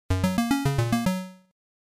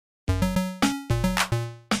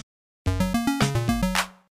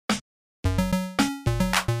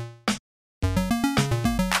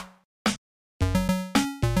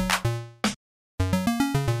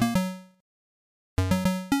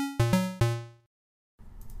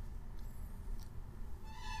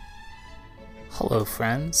Hello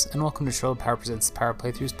friends, and welcome to Turtle Power Presents the Power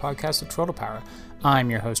Playthroughs podcast of Turtle Power. I'm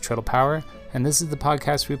your host, Turtle Power, and this is the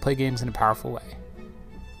podcast where we play games in a powerful way.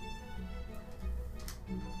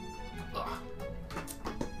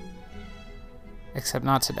 Except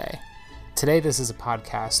not today. Today this is a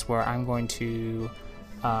podcast where I'm going to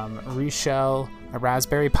reshell a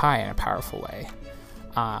Raspberry Pi in a powerful way.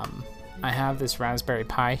 I have this Raspberry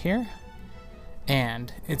Pi here,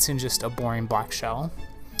 and it's in just a boring black shell.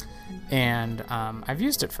 And I've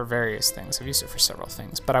used it for various things. I've used it for several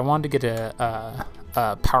things, but I wanted to get a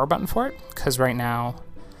power button for it, because right now,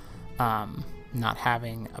 not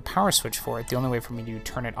having a power switch for it, the only way for me to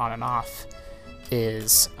turn it on and off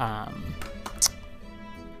is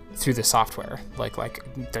through the software.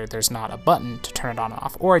 There's not a button to turn it on and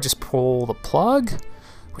off, or I just pull the plug,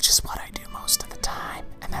 which is what I do most of the time,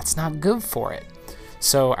 and that's not good for it.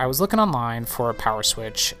 So I was looking online for a power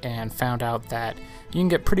switch and found out that you can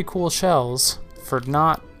get pretty cool shells for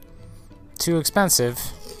not too expensive.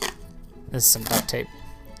 This is some duct tape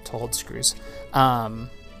to hold screws. That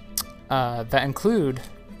include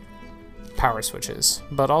power switches,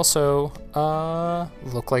 but also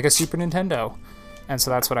look like a Super Nintendo. And so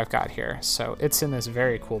that's what I've got here. So it's in this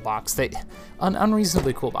very cool box. An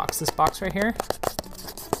unreasonably cool box. This box right here,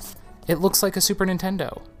 it looks like a Super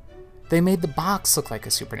Nintendo. They made the box look like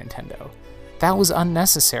a Super Nintendo. That was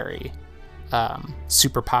unnecessary.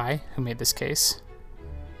 Super Pi, who made this case.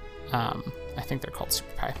 I think they're called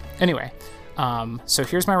Super Pi. Anyway, so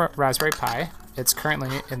here's my Raspberry Pi. It's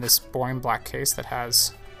currently in this boring black case that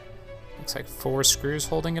has, looks like 4 screws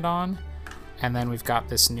holding it on. And then we've got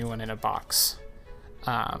this new one in a box.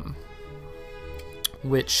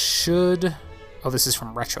 Which should, oh, this is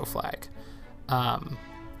from Retro Flag.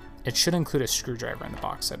 It should include a screwdriver in the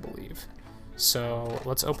box, I believe. So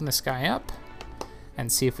let's open this guy up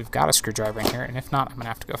and see if we've got a screwdriver in here, and if not, I'm gonna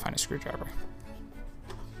have to go find a screwdriver.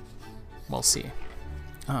 We'll see.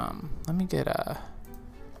 Let me get a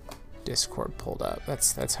Discord pulled up.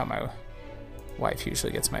 That's how my wife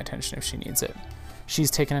usually gets my attention if she needs it.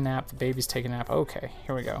 She's taking a nap, the baby's taking a nap. Okay,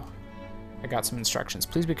 here we go. I got some instructions.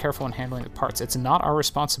 Please be careful when handling the parts. It's not our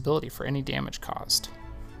responsibility for any damage caused.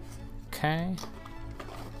 Okay.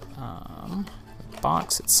 The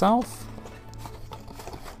box itself.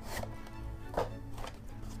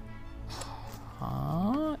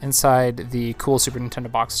 Inside the cool Super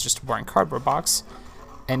Nintendo box is just a boring cardboard box,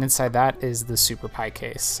 and inside that is the Super Pi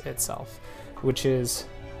case itself, which is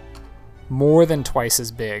more than twice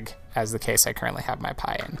as big as the case I currently have my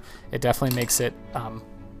Pi in. It definitely makes it,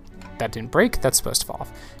 that didn't break, that's supposed to fall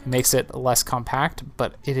off. It makes it less compact,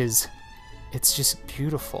 but it's just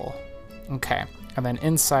beautiful. Okay, and then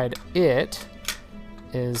inside it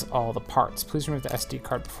is all the parts. Please remove the SD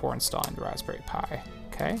card before installing the Raspberry Pi.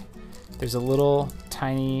 Okay. There's a little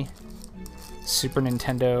tiny Super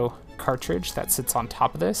Nintendo cartridge that sits on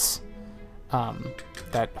top of this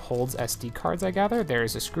that holds SD cards, I gather.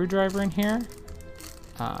 There's a screwdriver in here.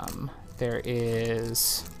 There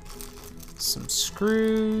is some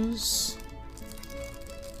screws.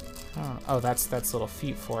 Oh, that's little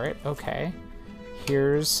feet for it. Okay.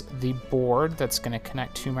 Here's the board that's going to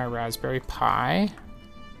connect to my Raspberry Pi.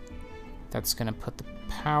 That's going to put the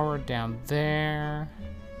power down there.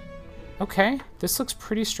 Okay, this looks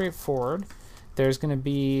pretty straightforward. There's 2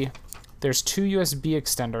 USB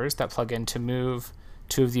extenders that plug in to move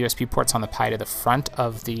 2 of the USB ports on the Pi to the front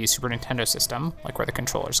of the Super Nintendo system, like where the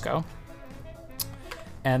controllers go.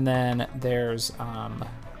 And then there's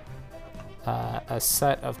a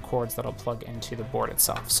set of cords that'll plug into the board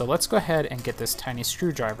itself. So let's go ahead and get this tiny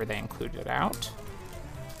screwdriver they included out.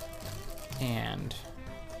 And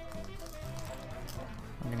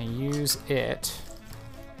I'm gonna use it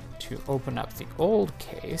to open up the old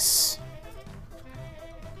case,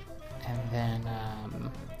 and then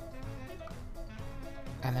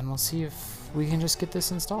we'll see if we can just get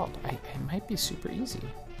this installed. It might be super easy.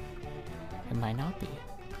 It might not be.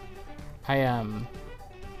 I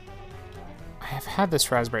have had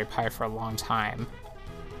this Raspberry Pi for a long time,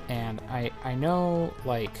 and I know,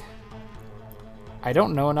 like, I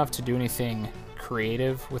don't know enough to do anything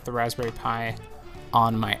creative with the Raspberry Pi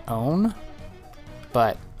on my own,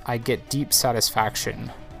 but I get deep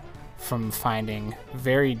satisfaction from finding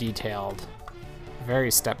very detailed, very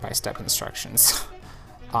step-by-step instructions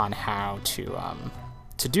on how to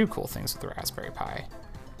do cool things with the Raspberry Pi.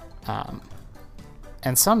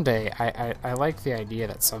 And someday, I like the idea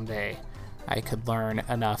that someday I could learn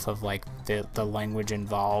enough of like the language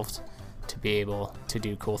involved to be able to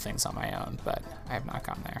do cool things on my own, but I have not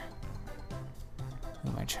gotten there.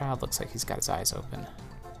 Ooh, my child looks like he's got his eyes open.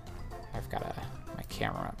 I've got my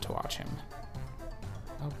camera up to watch him.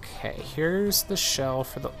 Okay, here's the shell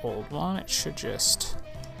for the old one. It should just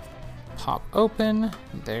pop open.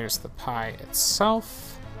 There's the Pi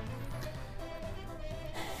itself.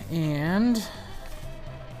 And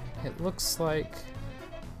it looks like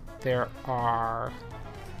there are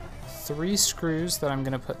 3 screws that I'm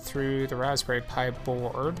going to put through the Raspberry Pi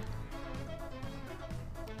board,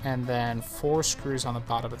 and then 4 screws on the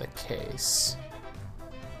bottom of the case.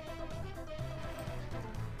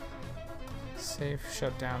 Safe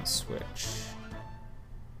shutdown switch.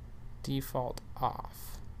 Default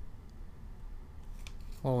off.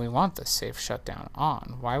 Well, we want the safe shutdown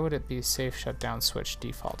on. Why would it be safe shutdown switch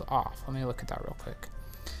default off? Let me look at that real quick.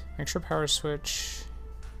 Make sure power switch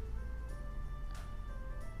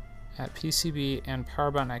at PCB and power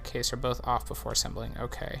button at case are both off before assembling.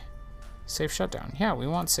 Okay. Safe shutdown. Yeah, we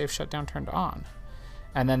want safe shutdown turned on.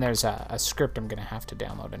 And then there's a script I'm going to have to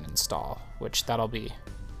download and install, which that'll be...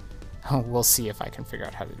 we'll see if I can figure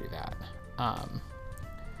out how to do that.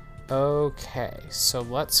 Okay, so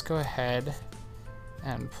let's go ahead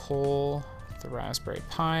and pull the Raspberry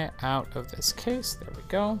Pi out of this case. There we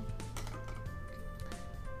go.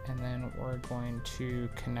 And then we're going to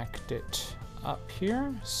connect it up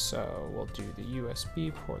here. So we'll do the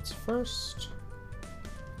USB ports first.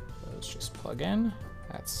 Those just plug in.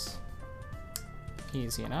 That's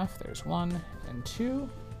easy enough. There's 1 and 2.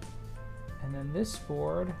 And then this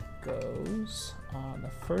board goes on the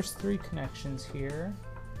first 3 connections here.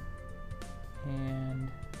 And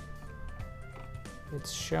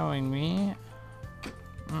it's showing me...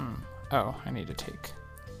 oh, I need to take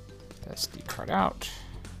the SD card out.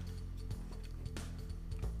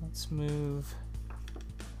 Let's move...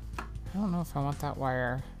 I don't know if I want that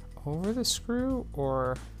wire over the screw,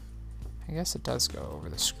 or... I guess it does go over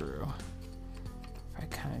the screw. If I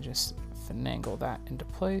kind of just finagle that into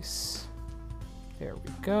place. There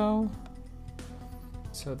we go.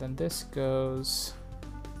 So then this goes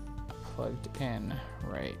plugged in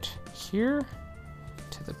right here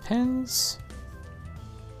to the pins.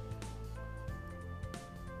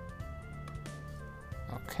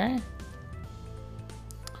 Okay.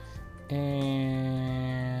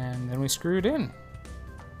 And then we screw it in.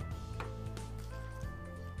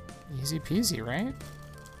 Easy peasy, right?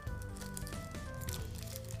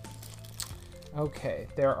 Okay,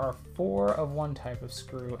 there are 4 of one type of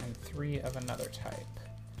screw and 3 of another type.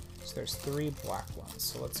 So there's 3 black ones,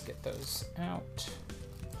 so let's get those out.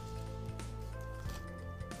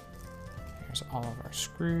 Here's all of our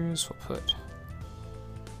screws. We'll put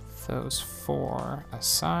those 4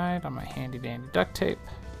 aside on my handy dandy duct tape.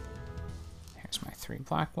 Here's my 3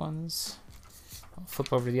 black ones. I'll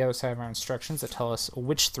flip over to the other side of our instructions that tell us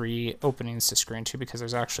which 3 openings to screw into, because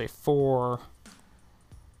there's actually 4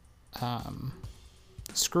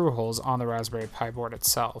 screw holes on the Raspberry Pi board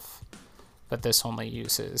itself, but this only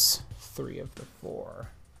uses 3 of the 4.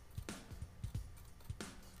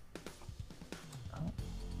 Oh,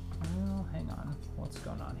 well, hang on. What's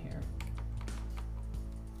going on here?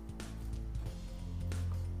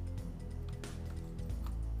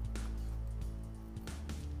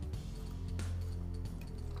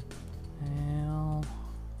 Well,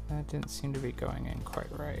 that didn't seem to be going in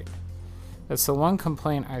quite right. That's the one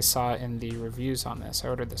complaint I saw in the reviews on this. I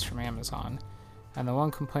ordered this from Amazon, and the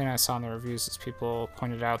one complaint I saw in the reviews is people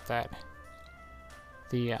pointed out that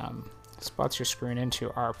the spots you're screwing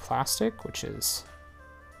into are plastic, which is,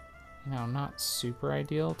 you know, not super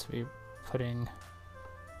ideal to be putting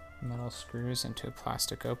metal screws into a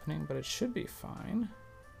plastic opening, but it should be fine.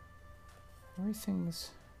 Everything's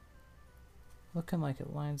looking like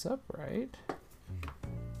it lines up right.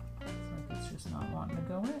 It's like it's just not wanting to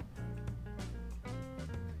go in.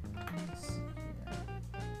 Let's see here.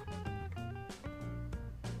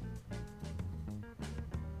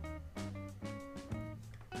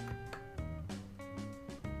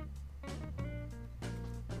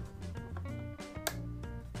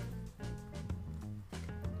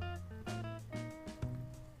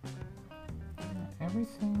 Yeah,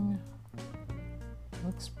 everything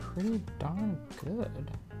looks pretty darn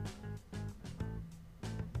good.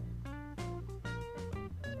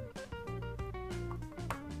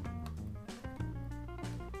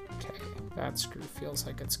 That screw feels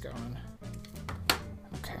like it's going.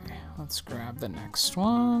 Okay, let's grab the next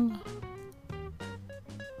one.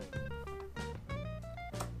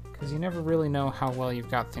 Because you never really know how well you've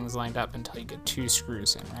got things lined up until you get 2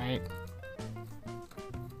 screws in, right?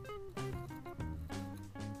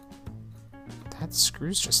 That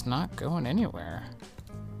screw's just not going anywhere.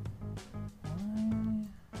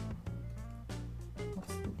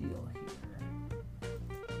 What's the deal here?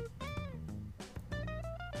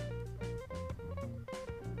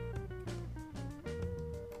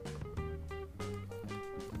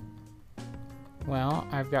 Well,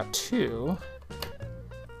 I've got 2.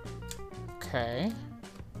 Okay.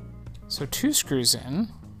 So 2 screws in.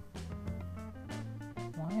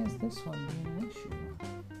 Why is this one being an issue?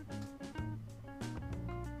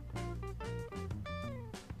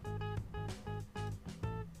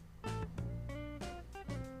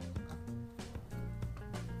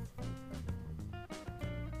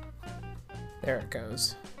 There it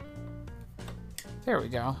goes. There we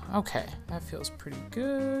go. Okay, that feels pretty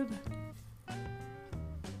good.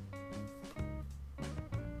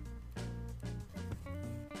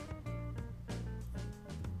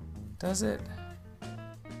 Does it?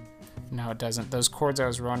 No, it doesn't. Those cords, I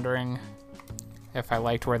was wondering if I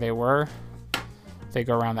liked where they were. They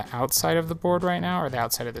go around the outside of the board right now, or the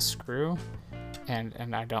outside of the screw,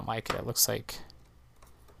 and I don't like it. It looks like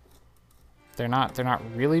they're not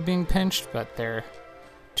really being pinched, but they're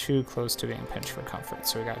too close to being pinched for comfort.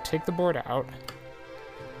 So we gotta take the board out.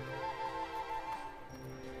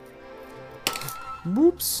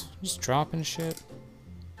 Whoops, just dropping shit.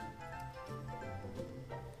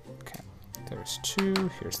 Okay, there's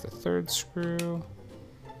 2. Here's the 3rd screw.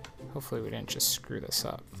 Hopefully we didn't just screw this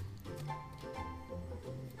up.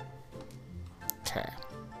 Okay.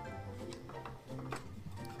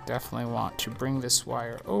 Definitely want to bring this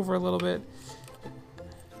wire over a little bit.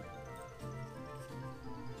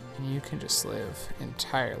 And you can just live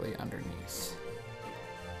entirely underneath.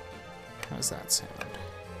 How does that sound?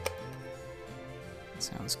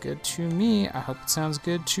 Sounds good to me. I hope it sounds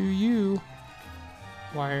good to you.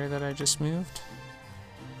 Wire that I just moved.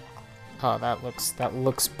 Oh, that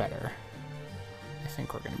looks better. I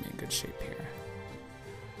think we're gonna be in good shape here.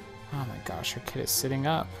 Oh my gosh, our kid is sitting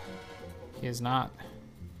up. He is not.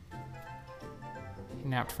 He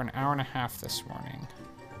napped for an hour and a half this morning,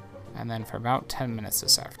 and then for about 10 minutes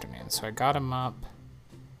this afternoon. So I got him up,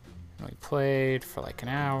 and we played for like an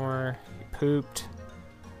hour. He pooped,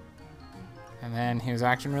 and then he was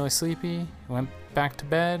acting really sleepy. He went back to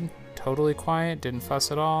bed, totally quiet, didn't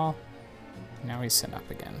fuss at all. Now he's sitting up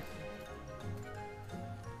again.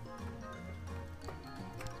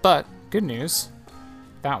 But good news,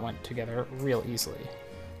 that went together real easily.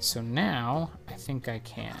 So now I think I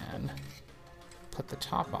can put the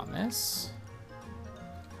top on this.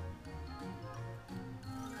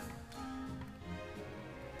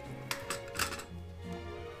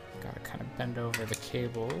 Gotta kind of bend over the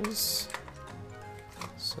cables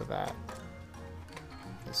so that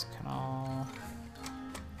this can all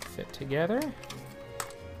fit together.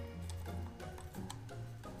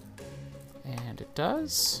 And it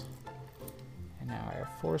does. And now I have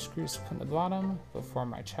 4 screws to put in the bottom before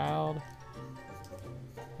my child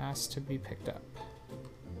has to be picked up.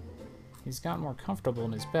 He's gotten more comfortable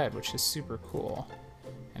in his bed, which is super cool.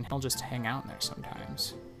 And he'll just hang out in there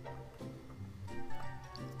sometimes.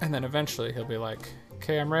 And then eventually he'll be like,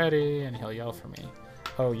 okay, I'm ready, and he'll yell for me.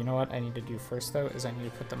 Oh, you know what I need to do first, though, is I need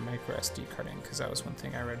to put the micro SD card in, because that was one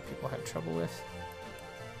thing I read people had trouble with.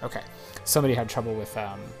 Okay, somebody had trouble with,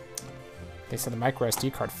 they said the micro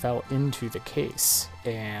SD card fell into the case,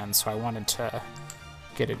 and so I wanted to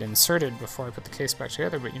get it inserted before I put the case back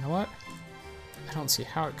together, but you know what? I don't see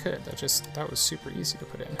how it could. That was super easy to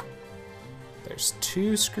put in. There's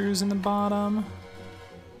 2 screws in the bottom.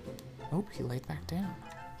 Oh, he laid back down.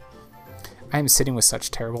 I am sitting with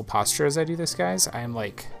such terrible posture as I do this, guys. I am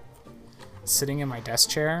like sitting in my desk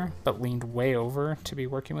chair, but leaned way over to be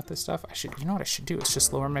working with this stuff. You know what I should do? Is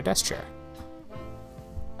just lower my desk chair.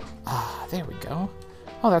 Ah, there we go.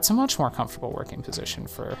 Oh, that's a much more comfortable working position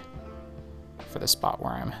for the spot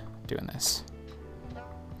where I'm doing this.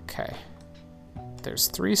 Okay. There's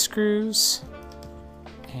 3 screws,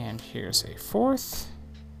 and here's a 4th.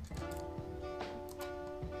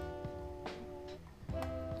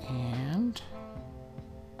 And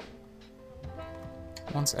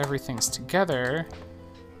once everything's together,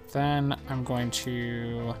 then I'm going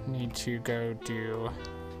to need to go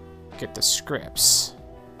get the scripts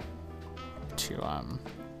to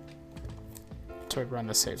run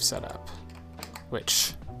the safe setup,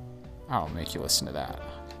 which I'll make you listen to that.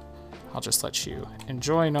 I'll just let you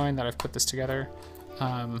enjoy knowing that I've put this together.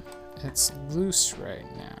 It's loose right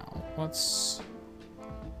now. What's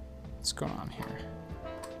going on here?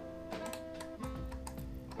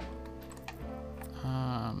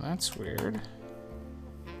 That's weird.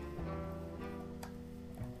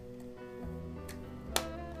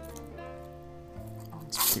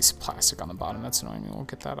 It's a piece of plastic on the bottom. That's annoying me. We'll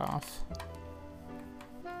get that off.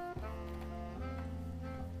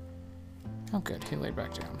 Oh, good. He laid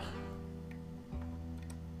back down.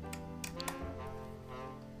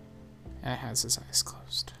 And it has his eyes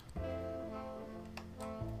closed.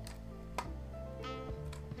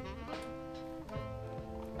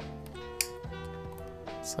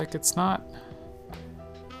 like it's not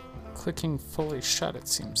clicking fully shut, it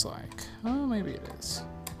seems like. Oh, maybe it is.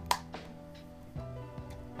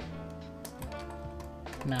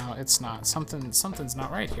 No, it's not. Something's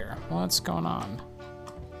not right here. What's going on?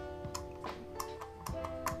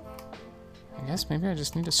 I guess maybe I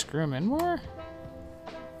just need to screw them in more?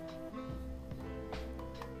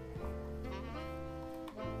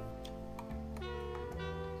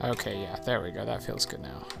 Okay, yeah, there we go. That feels good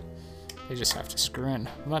now. They just have to screw in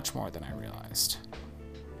much more than I realized.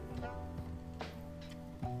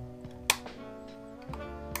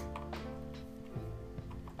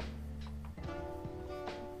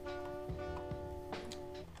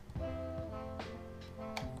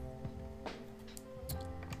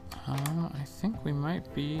 I think we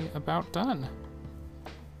might be about done.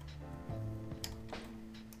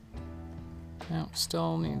 No,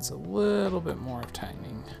 still needs a little bit more of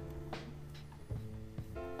tightening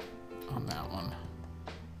on that one.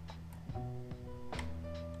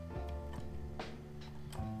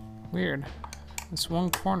 Weird. This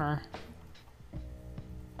one corner,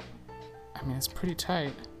 I mean, it's pretty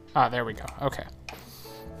tight. Ah, there we go. Okay.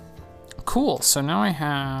 Cool. So now I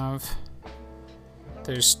have...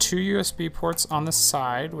 There's 2 USB ports on the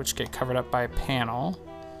side, which get covered up by a panel,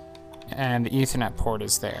 and the Ethernet port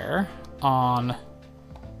is there. On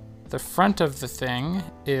the front of the thing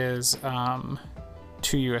is 2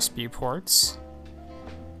 USB ports,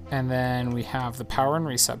 and then we have the power and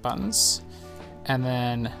reset buttons, and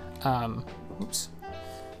then oops,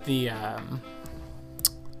 the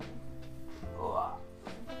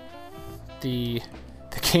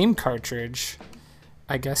game cartridge,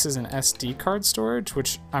 I guess, is an SD card storage,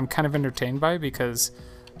 which I'm kind of entertained by because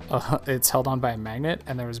it's held on by a magnet,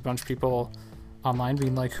 and there was a bunch of people online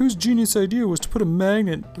being like, whose genius idea was to put a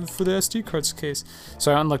magnet for the SD card's case?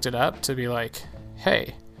 So I went and looked it up to be like,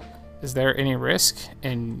 hey, is there any risk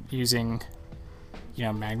in using, you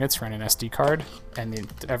know, magnets for an SD card?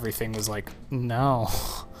 And everything was like, no,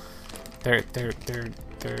 they're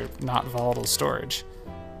not volatile storage.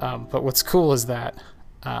 But what's cool is that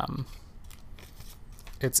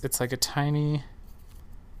it's like a tiny,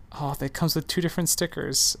 oh, it comes with 2 different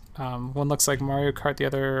stickers. One looks like Mario Kart, the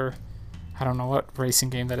other, I don't know what racing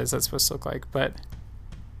game that is that's supposed to look like, but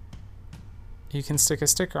you can stick a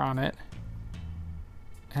sticker on it.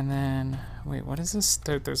 And then, wait, what is this?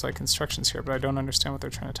 There's like instructions here, but I don't understand what they're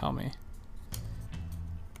trying to tell me.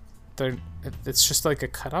 It's just like a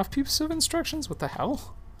cutoff piece of instructions? What the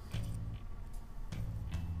hell?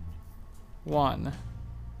 1.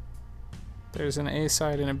 There's an A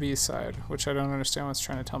side and a B side, which I don't understand what's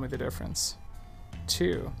trying to tell me the difference.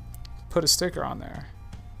 2. Put a sticker on there.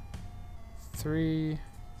 3.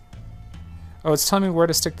 Oh, it's telling me where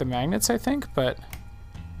to stick the magnets, I think, but...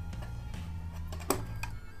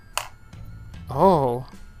 Oh.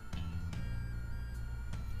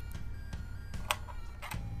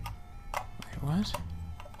 Wait, what?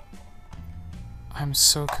 I'm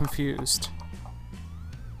so confused.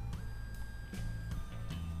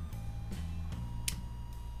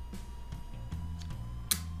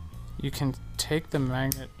 You can take the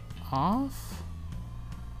magnet off?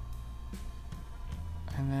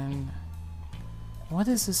 And then... What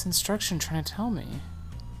is this instruction trying to tell me?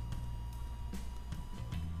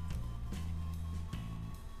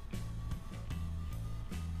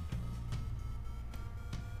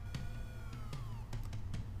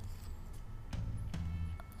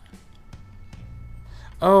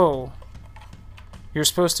 Oh, you're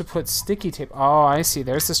supposed to put sticky tape. Oh, I see.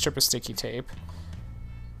 There's the strip of sticky tape.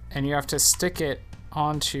 And you have to stick it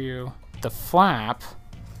onto the flap.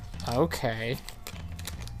 Okay.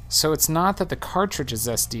 So it's not that the cartridge is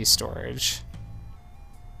SD storage.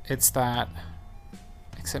 It's that...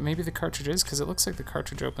 Except maybe the cartridge is, because it looks like the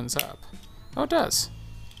cartridge opens up. Oh, it does.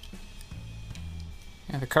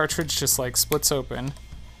 Yeah, the cartridge just like splits open.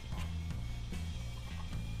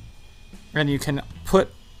 And you can put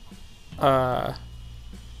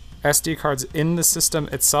SD cards in the system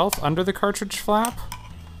itself under the cartridge flap,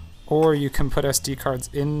 or you can put SD cards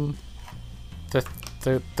in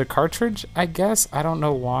the cartridge, I guess. I don't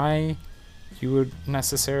know why you would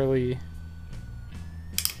necessarily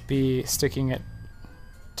be sticking it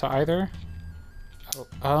to either.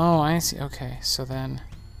 Oh, I see. Okay, so then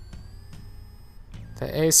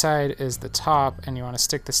the A side is the top, and you want to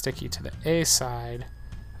stick the sticky to the A side.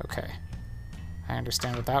 Okay. I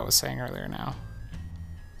understand what that was saying earlier now.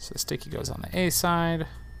 So the sticky goes on the A side.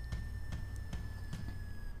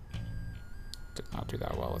 Did not do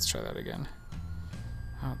that well. Let's try that again.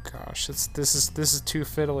 Oh gosh, this is too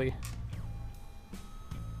fiddly.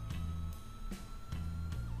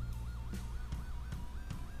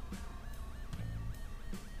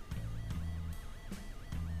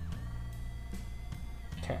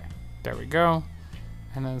 There we go.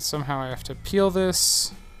 And then somehow I have to peel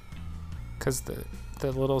this because the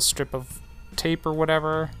little strip of tape or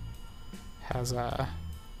whatever has a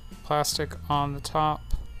plastic on the top.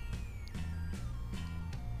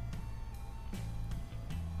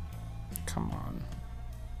 Come on.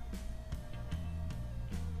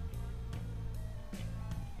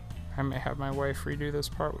 I may have my wife redo this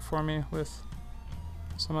part for me with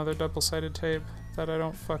some other double-sided tape that I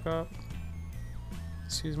don't fuck up.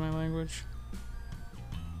 Excuse my language.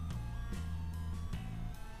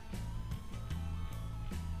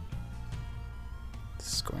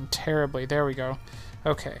 This is going terribly. There we go.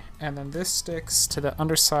 Okay, and then this sticks to the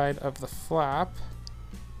underside of the flap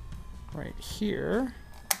right here.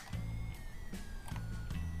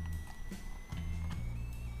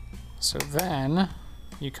 So then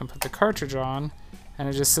you can put the cartridge on and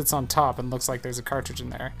it just sits on top and looks like there's a cartridge in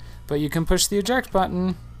there. But you can push the eject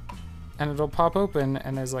button and it'll pop open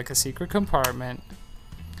and there's like a secret compartment.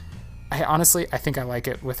 I think I like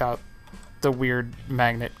it without the weird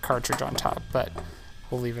magnet cartridge on top, but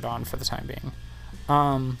we'll leave it on for the time being.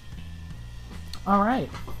 All right,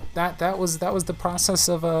 that was the process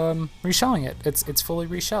of reshelling it. It's fully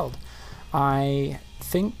reshelled. I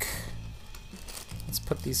think let's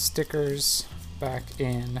put these stickers back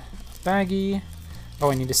in a baggie.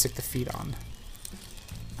 Oh, I need to stick the feet on.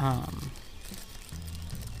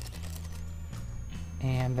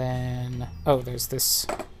 And then, oh, there's this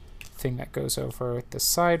thing that goes over the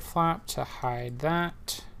side flap to hide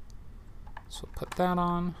that. So we'll put that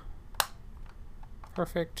on.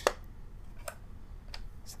 Perfect.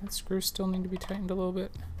 Does that screw still need to be tightened a little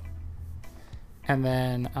bit? And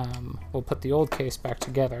then we'll put the old case back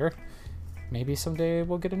together. Maybe someday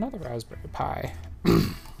we'll get another Raspberry Pi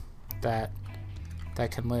that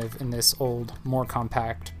can live in this old, more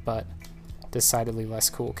compact, but decidedly less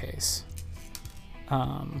cool case.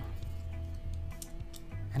 And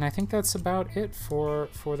I think that's about it for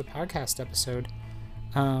the podcast episode.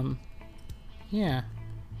 Yeah.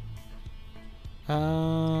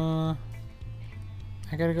 I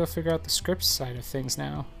gotta go figure out the scripts side of things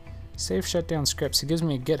now. Save shutdown scripts. It gives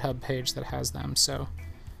me a GitHub page that has them, so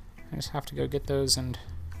I just have to go get those and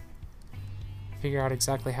figure out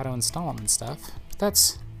exactly how to install them and stuff. But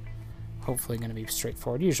that's hopefully going to be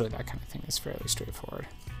straightforward. Usually that kind of thing is fairly straightforward.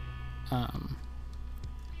 God,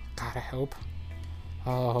 I hope.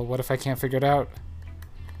 Oh, what if I can't figure it out?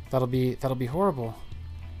 That'll be horrible.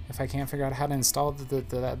 If I can't figure out how to install the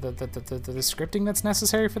scripting that's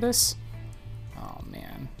necessary for this. Oh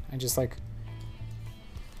man, I just like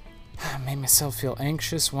made myself feel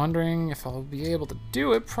anxious, wondering if I'll be able to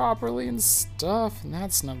do it properly and stuff, and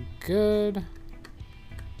that's no good.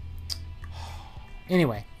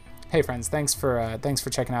 Anyway, hey friends, thanks for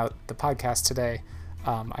checking out the podcast today.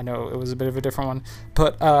 I know it was a bit of a different one,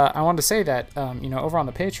 but I wanted to say that over on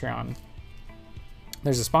the Patreon,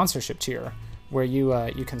 there's a sponsorship tier where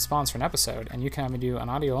you can sponsor an episode, and you can have me do an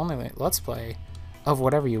audio only Let's Play of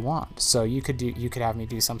whatever you want. So you could have me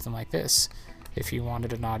do something like this. If you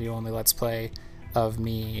wanted an audio-only Let's Play of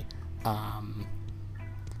me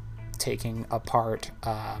taking apart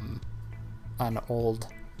an old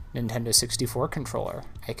Nintendo 64 controller,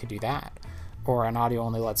 I could do that. Or an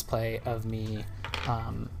audio-only Let's Play of me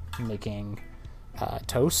making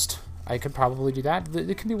toast, I could probably do that.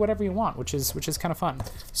 It can be whatever you want, which is kind of fun.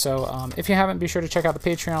 So if you haven't, be sure to check out the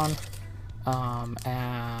Patreon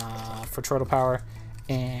for Chortle Power.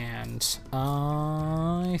 And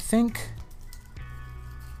I think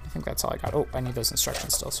that's all I got. Oh, I need those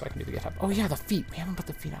instructions still so I can do the GitHub. Oh yeah, the feet. We haven't put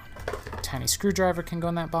the feet on. Tiny screwdriver can go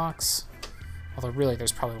in that box. Although really,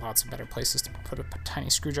 there's probably lots of better places to put a tiny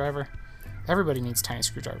screwdriver. Everybody needs tiny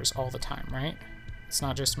screwdrivers all the time, right? It's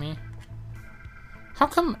not just me. How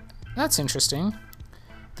come? That's interesting.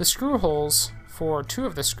 The screw holes for 2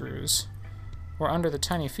 of the screws were under the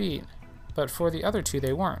tiny feet, but for the other 2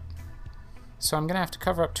 they weren't. So I'm gonna have to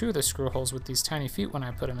cover up 2 of the screw holes with these tiny feet when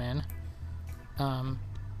I put them in.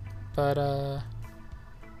 But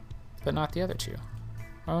not the other 2.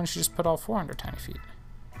 Why wouldn't you just put all 4 under tiny feet?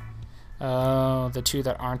 Oh, the 2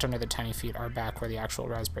 that aren't under the tiny feet are back where the actual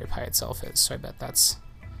Raspberry Pi itself is. So I bet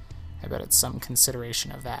it's some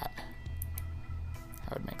consideration of that.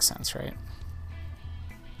 That would make sense, right?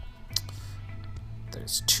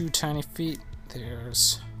 There's 2 tiny feet.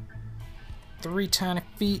 There's 3 tiny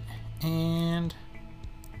feet and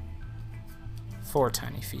 4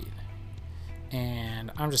 tiny feet.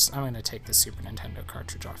 And I'm gonna take the Super Nintendo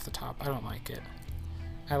cartridge off the top. I don't like it.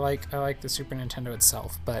 I like the Super Nintendo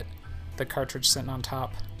itself, but the cartridge sitting on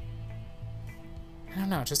top, I don't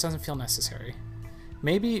know, it just doesn't feel necessary.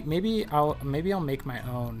 Maybe I'll make my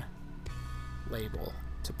own label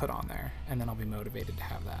to put on there, and then I'll be motivated to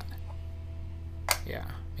have that. Yeah,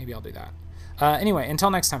 maybe I'll do that. Anyway,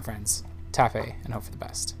 until next time, friends, taffy and hope for the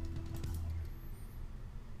best.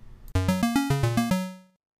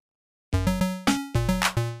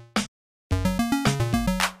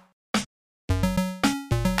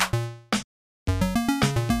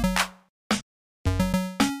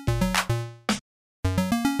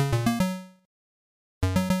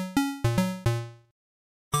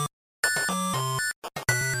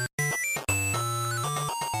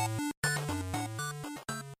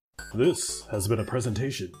 This has been a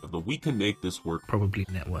presentation of the We Can Make This Work Probably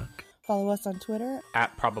Network. Follow us on Twitter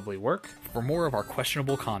 @ProbablyWork for more of our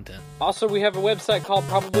questionable content. Also, we have a website called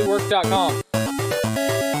probablywork.com.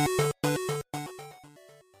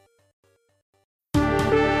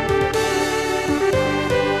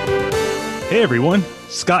 Hey everyone,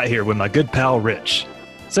 Scott here with my good pal Rich.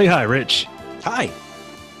 Say hi, Rich. Hi.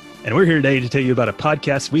 And we're here today to tell you about a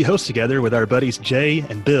podcast we host together with our buddies Jay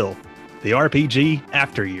and Bill, the RPG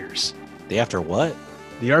After Years. The after what?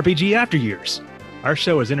 The RPG After Years. Our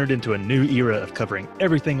show has entered into a new era of covering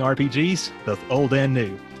everything RPGs, both old and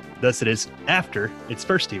new. Thus it is after its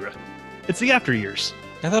first era. It's the After Years.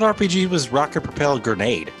 I thought RPG was rocket propelled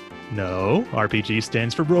grenade. No, RPG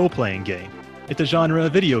stands for role-playing game. It's a genre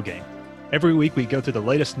of video game. Every week we go through the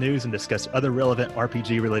latest news and discuss other relevant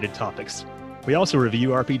RPG-related topics. We also review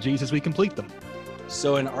RPGs as we complete them.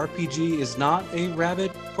 So an RPG is not a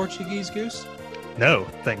rabid Portuguese goose? No,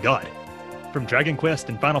 thank God. From Dragon Quest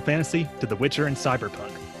and Final Fantasy to The Witcher and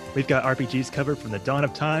Cyberpunk, we've got RPGs covered from the dawn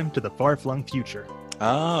of time to the far-flung future.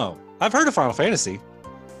 Oh, I've heard of Final Fantasy.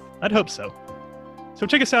 I'd hope so. So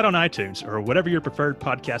check us out on iTunes or whatever your preferred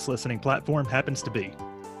podcast listening platform happens to be.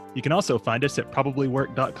 You can also find us at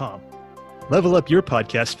probablywork.com. Level up your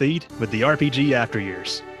podcast feed with the RPG After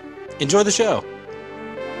Years. Enjoy the show.